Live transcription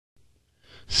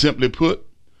Simply put,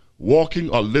 walking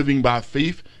or living by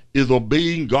faith is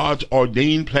obeying God's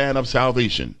ordained plan of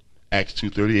salvation. Acts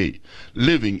 2:38.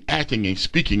 Living, acting, and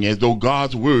speaking as though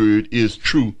God's word is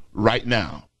true right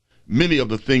now. Many of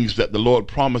the things that the Lord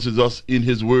promises us in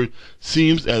his word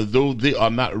seems as though they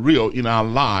are not real in our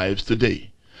lives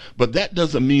today. But that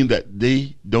doesn't mean that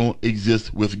they don't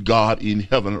exist with God in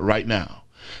heaven right now.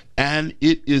 And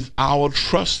it is our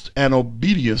trust and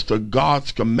obedience to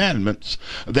God's commandments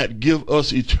that give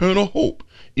us eternal hope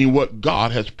in what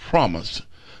God has promised.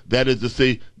 That is to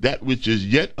say, that which is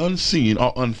yet unseen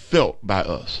or unfelt by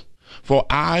us. For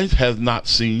eyes has not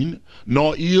seen,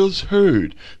 nor ears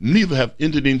heard, neither have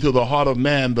entered into the heart of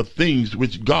man the things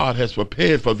which God has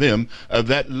prepared for them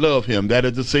that love him, that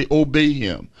is to say, obey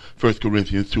him. 1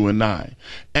 Corinthians 2:9.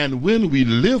 And when we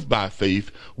live by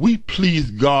faith, we please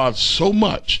God so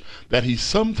much that he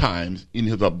sometimes, in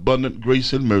his abundant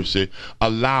grace and mercy,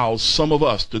 allows some of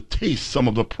us to taste some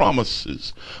of the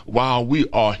promises while we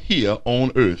are here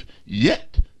on earth,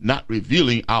 yet not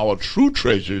revealing our true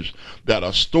treasures that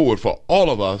are stored for all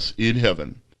of us in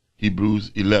heaven. Hebrews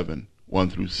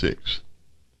 11:1-6.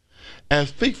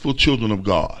 As faithful children of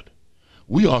God,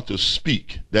 we are to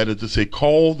speak, that is to say,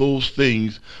 call those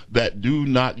things that do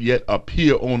not yet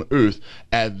appear on earth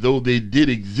as though they did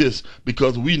exist,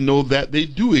 because we know that they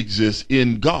do exist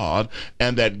in God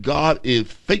and that God is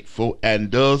faithful and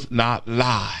does not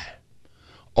lie.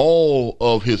 All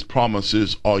of his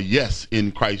promises are yes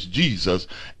in Christ Jesus,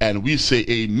 and we say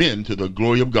amen to the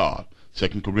glory of God.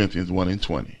 2 Corinthians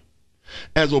 1:20.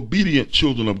 As obedient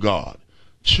children of God,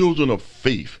 children of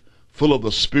faith, full of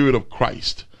the Spirit of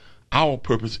Christ, our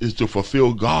purpose is to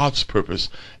fulfill God's purpose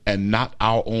and not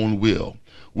our own will.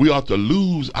 We are to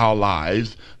lose our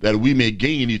lives that we may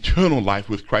gain eternal life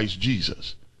with Christ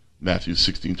Jesus. Matthew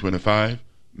 16:25,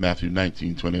 Matthew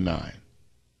 19:29.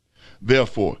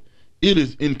 Therefore, it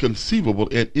is inconceivable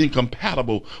and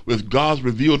incompatible with God's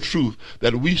revealed truth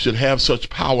that we should have such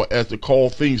power as to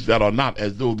call things that are not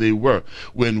as though they were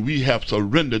when we have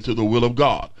surrendered to the will of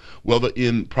God, whether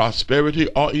in prosperity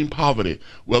or in poverty,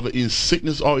 whether in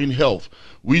sickness or in health.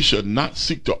 We should not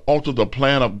seek to alter the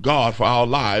plan of God for our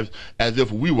lives as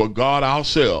if we were God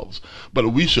ourselves,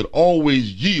 but we should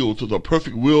always yield to the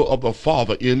perfect will of the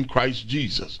Father in Christ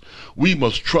Jesus. We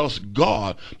must trust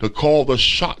God to call the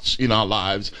shots in our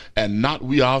lives and not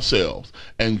we ourselves.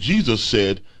 And Jesus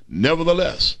said,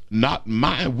 "Nevertheless, not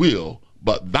my will,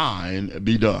 but thine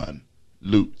be done."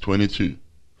 Luke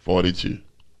 22:42.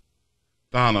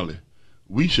 Finally,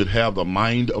 we should have the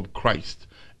mind of Christ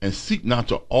and seek not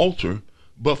to alter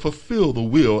but fulfill the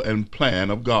will and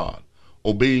plan of God,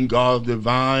 obeying God's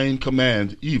divine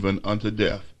commands even unto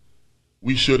death.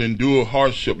 We should endure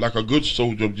hardship like a good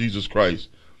soldier of Jesus Christ.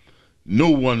 No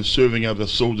one serving as a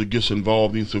soldier gets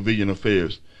involved in civilian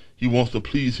affairs. He wants to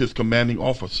please his commanding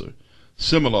officer.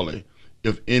 Similarly,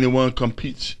 if anyone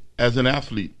competes as an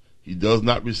athlete, he does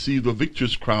not receive the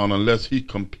victor's crown unless he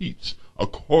competes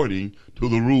according to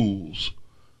the rules.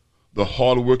 The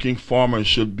hard-working farmer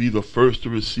should be the first to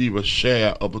receive a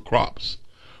share of the crops.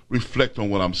 Reflect on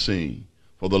what I'm saying,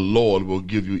 for the Lord will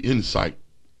give you insight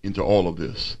into all of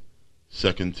this.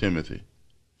 2 Timothy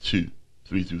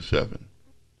 2:3-7.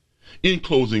 In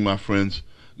closing, my friends,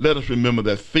 let us remember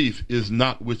that faith is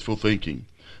not wishful thinking.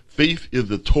 Faith is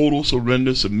the total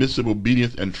surrender, submissive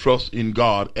obedience, and trust in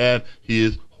God and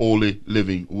his holy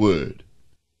living word.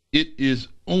 It is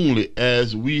only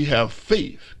as we have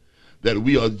faith that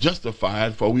we are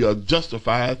justified, for we are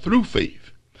justified through faith.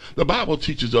 The Bible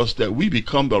teaches us that we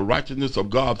become the righteousness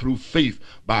of God through faith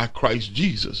by Christ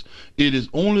Jesus. It is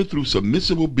only through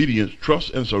submissive obedience, trust,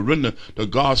 and surrender to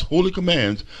God's holy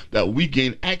commands that we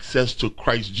gain access to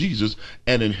Christ Jesus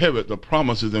and inherit the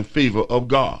promises and favor of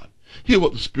God. Hear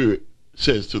what the Spirit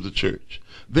says to the church.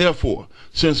 Therefore,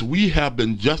 since we have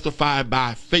been justified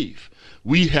by faith,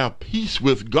 we have peace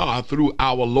with God through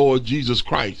our Lord Jesus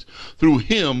Christ. Through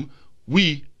him,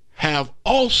 we have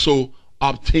also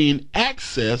obtained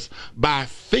access by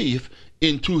faith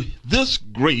into this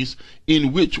grace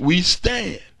in which we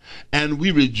stand, and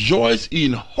we rejoice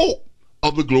in hope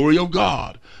of the glory of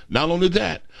God. Not only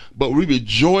that, but we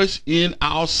rejoice in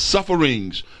our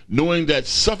sufferings, knowing that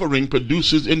suffering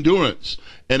produces endurance,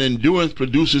 and endurance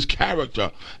produces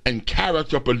character, and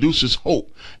character produces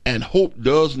hope, and hope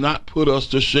does not put us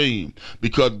to shame,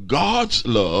 because God's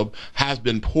love has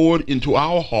been poured into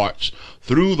our hearts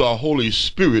through the Holy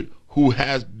Spirit who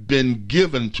has been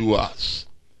given to us.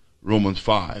 Romans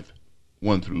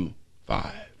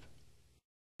 5:1-5.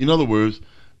 In other words,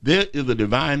 there is a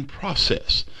divine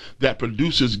process that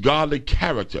produces godly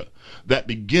character that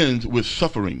begins with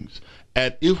sufferings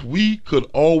And if we could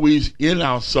always end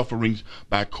our sufferings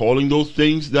by calling those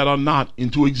things that are not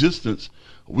into existence,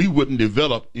 we wouldn't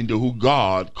develop into who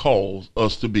God calls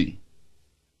us to be.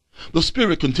 The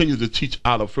Spirit continues to teach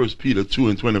out of 1 Peter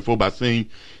 2:24 by saying,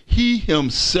 He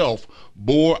himself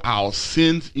bore our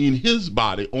sins in his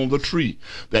body on the tree,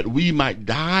 that we might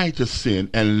die to sin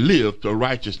and live to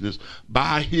righteousness.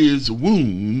 By his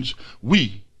wounds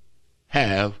we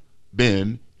have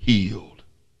been healed.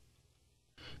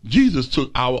 Jesus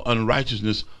took our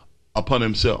unrighteousness upon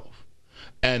himself,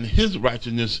 and his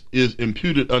righteousness is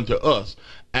imputed unto us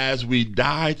as we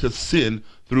die to sin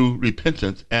through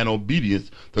repentance and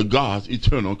obedience to God's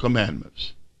eternal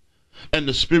commandments. And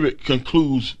the Spirit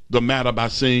concludes the matter by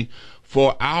saying,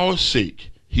 For our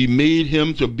sake he made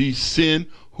him to be sin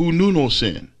who knew no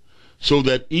sin, so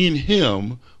that in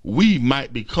him we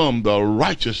might become the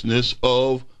righteousness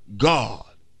of God.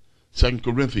 2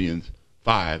 Corinthians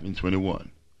 5:21.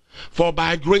 For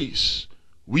by grace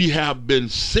we have been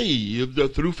saved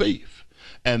through faith,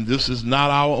 and this is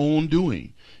not our own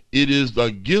doing. It is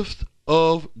the gift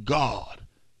of God,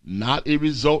 not a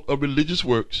result of religious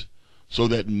works, so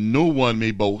that no one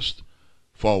may boast.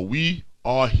 For we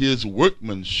are his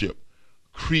workmanship,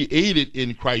 created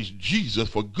in Christ Jesus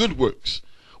for good works,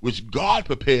 which God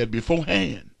prepared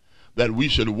beforehand that we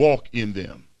should walk in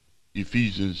them.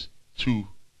 Ephesians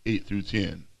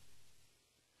 2:8-10.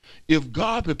 If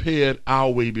God prepared our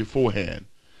way beforehand,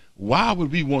 why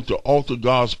would we want to alter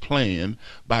God's plan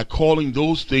by calling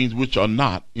those things which are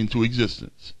not into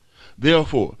existence?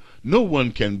 Therefore, no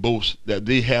one can boast that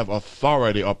they have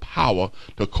authority or power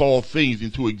to call things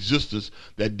into existence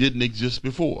that didn't exist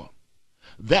before.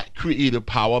 That creative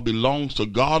power belongs to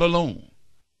God alone.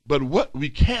 But what we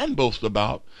can boast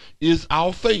about is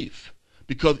our faith,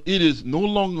 because it is no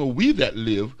longer we that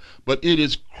live, but it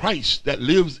is Christ that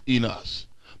lives in us.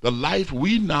 The life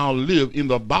we now live in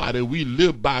the body, we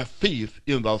live by faith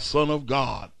in the Son of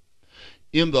God,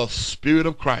 in the Spirit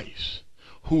of Christ,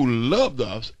 who loved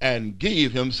us and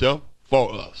gave himself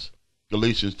for us.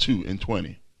 Galatians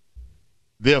 2:20.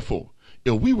 Therefore,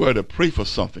 if we were to pray for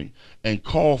something and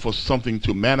call for something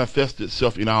to manifest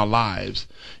itself in our lives,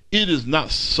 it is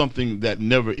not something that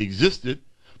never existed,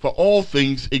 for all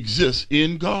things exist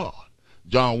in God.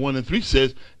 John 1:3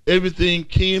 says, everything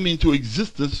came into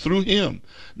existence through him.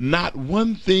 Not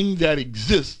one thing that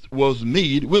exists was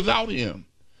made without him.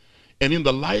 And in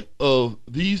the light of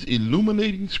these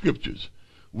illuminating scriptures,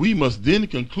 we must then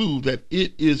conclude that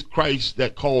it is Christ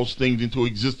that calls things into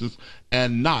existence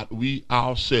and not we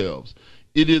ourselves.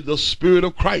 It is the Spirit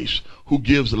of Christ who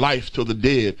gives life to the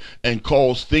dead and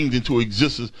calls things into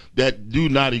existence that do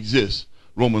not exist.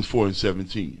 Romans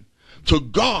 4:17. To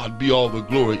God be all the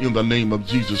glory in the name of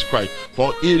Jesus Christ,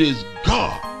 for it is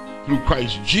God through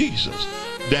Christ Jesus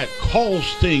that calls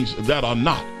things that are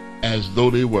not as though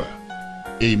they were.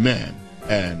 Amen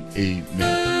and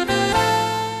amen.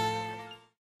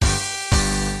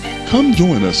 Come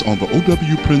join us on the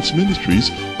O.W. Prince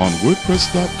Ministries on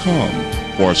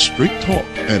WordPress.com for straight talk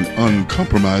and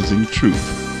uncompromising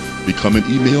truth. Become an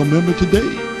email member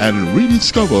today and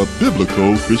rediscover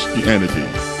biblical Christianity.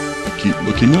 Keep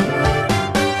looking up.